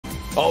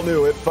All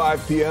new at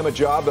 5 p.m., a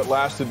job that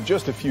lasted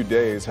just a few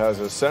days has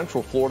a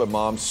Central Florida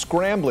mom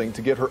scrambling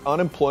to get her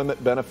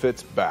unemployment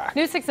benefits back.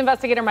 News 6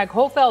 investigator Mike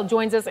Holfeld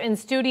joins us in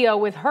studio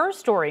with her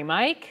story.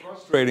 Mike?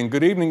 Frustrating.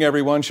 Good evening,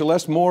 everyone.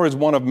 Cheleste Moore is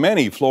one of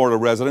many Florida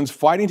residents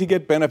fighting to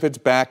get benefits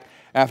back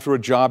after a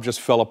job just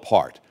fell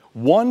apart.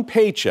 One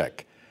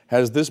paycheck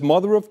has this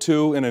mother of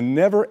two in a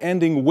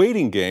never-ending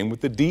waiting game with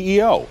the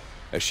DEO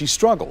as she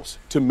struggles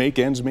to make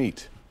ends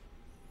meet.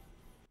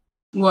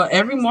 Well,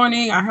 every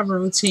morning I have a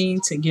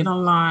routine to get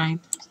online,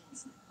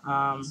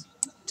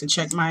 to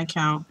check my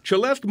account.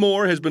 Cheleste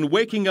Moore has been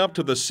waking up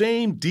to the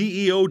same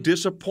DEO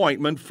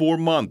disappointment for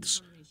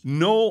months.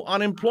 No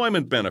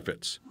unemployment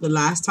benefits. The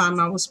last time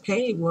I was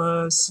paid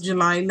was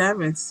July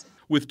 11th.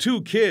 With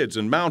 2 kids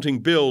and mounting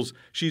bills,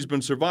 she's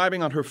been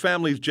surviving on her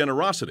family's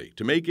generosity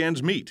to make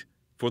ends meet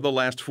for the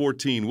last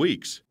 14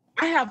 weeks.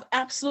 I have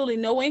absolutely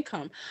no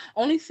income.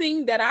 Only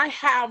thing that I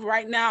have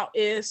right now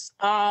is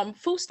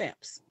food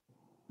stamps.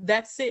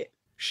 That's it.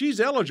 She's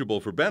eligible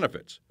for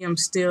benefits. I'm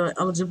still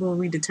eligible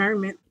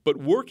redetermined. But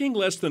working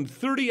less than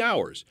 30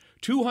 hours,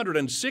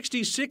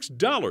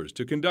 $266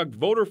 to conduct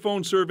voter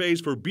phone surveys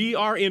for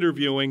BR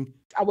interviewing,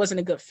 I wasn't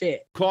a good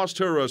fit. Cost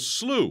her a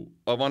slew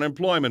of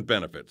unemployment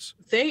benefits.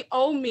 They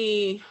owe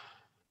me,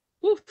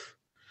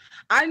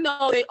 I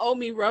know they owe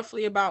me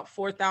roughly about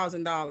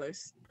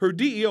 $4,000. Her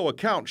DEO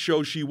account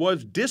shows she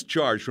was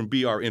discharged from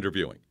BR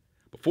interviewing.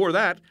 Before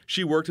that,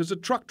 she worked as a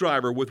truck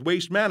driver with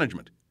Waste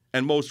Management,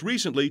 and most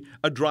recently,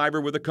 a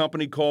driver with a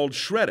company called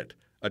Shredded,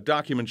 a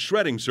document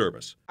shredding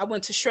service. I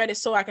went to Shredded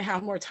so I could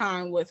have more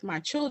time with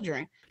my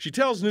children. She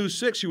tells News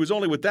 6 she was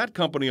only with that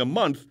company a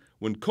month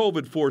when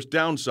COVID forced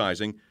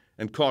downsizing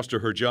and cost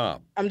her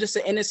job. I'm just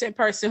an innocent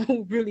person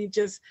who really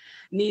just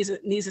needs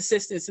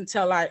assistance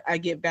until I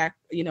get back,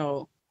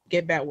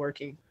 get back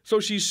working. So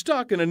she's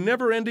stuck in a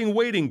never-ending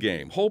waiting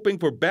game, hoping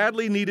for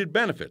badly needed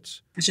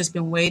benefits. It's just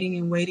been waiting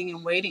and waiting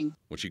and waiting.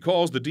 When she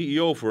calls the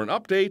DEO for an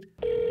update,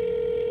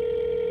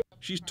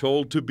 she's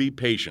told to be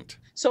patient.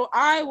 So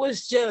I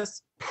was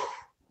just,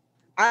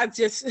 I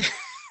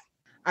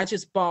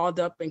just balled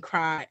up and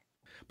cried.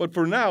 But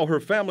for now, her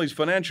family's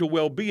financial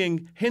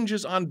well-being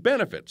hinges on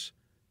benefits.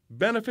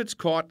 Benefits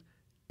caught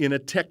in a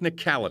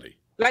technicality.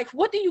 Like,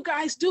 what do you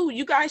guys do?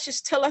 You guys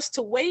just tell us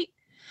to wait?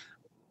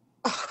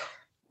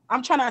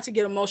 I'm trying not to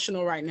get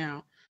emotional right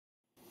now.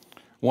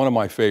 One of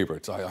my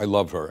favorites. I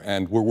love her,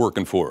 and we're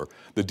working for her.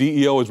 The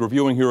DEO is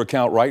reviewing her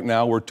account right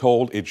now. We're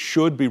told it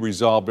should be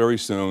resolved very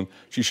soon.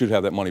 She should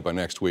have that money by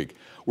next week.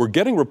 We're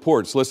getting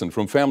reports, listen,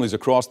 from families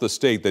across the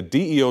state that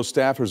DEO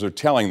staffers are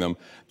telling them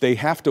they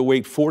have to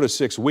wait 4 to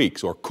 6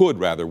 weeks, or could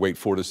rather wait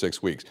 4 to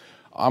 6 weeks.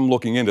 I'm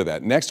looking into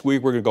that. Next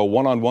week, we're going to go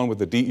one-on-one with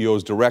the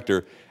DEO's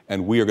director,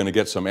 and we are going to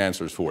get some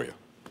answers for you.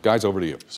 Guys, over to you.